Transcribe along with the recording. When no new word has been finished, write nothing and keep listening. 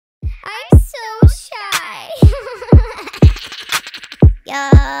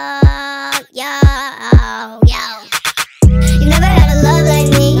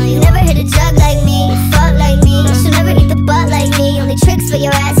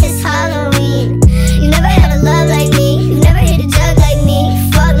ass, it's Halloween. You never had a love like me, you never hit a jug like me,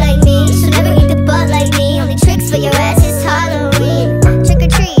 fuck like me, so never eat the butt like me. Only tricks for your ass, it's Halloween. Trick or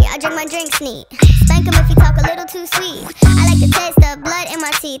treat, I drink my drinks neat. Spank him if he talk a little too sweet. I like the taste of blood in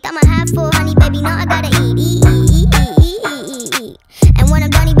my teeth. I'm a half full honey, baby, no, I gotta eat, eat, eat, eat, eat, eat, eat, eat. And when I'm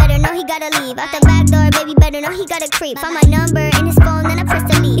done, he better know he gotta leave. Out the back door, baby, better know he gotta creep. Find my number in his phone, then I press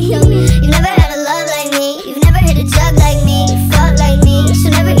delete. You never had a love like me, you never hit a jug like me, fuck like me, so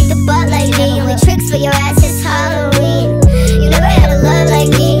never eat the butt like me. Only tricks for your ass, it's Halloween. You never had a love like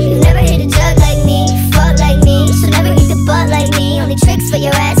me, you never hit a jug like me, fuck like me, so never eat the butt like me. Only tricks for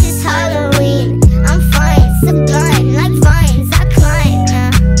your ass, it's Halloween. I'm fine, sublime, like vines, I climb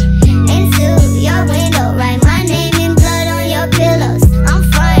into your window, write my name in blood on your pillows. I'm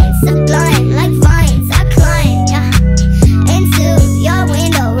fine, sublime, like vines, I climb into your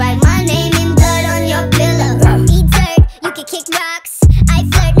window, write my name in blood on your pillow. Eat dirt, you can kick rocks, I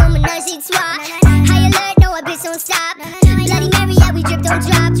flirt, no menage a trois. High alert, no, a bitch don't stop. Bloody Mary, yeah, we drip, don't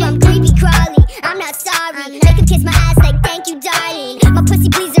drop. I'm creepy crawly, I'm not sorry. Make him kiss my ass like thank you, darling. My pussy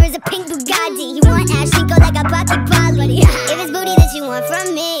pleaser is a pink Bugatti. You want ass, go like a Baki Polly. If it's booty that you want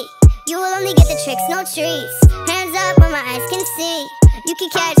from me, you will only get the tricks, no treats. Hands up where my eyes can see. You can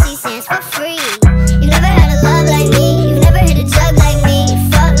catch these hands for free.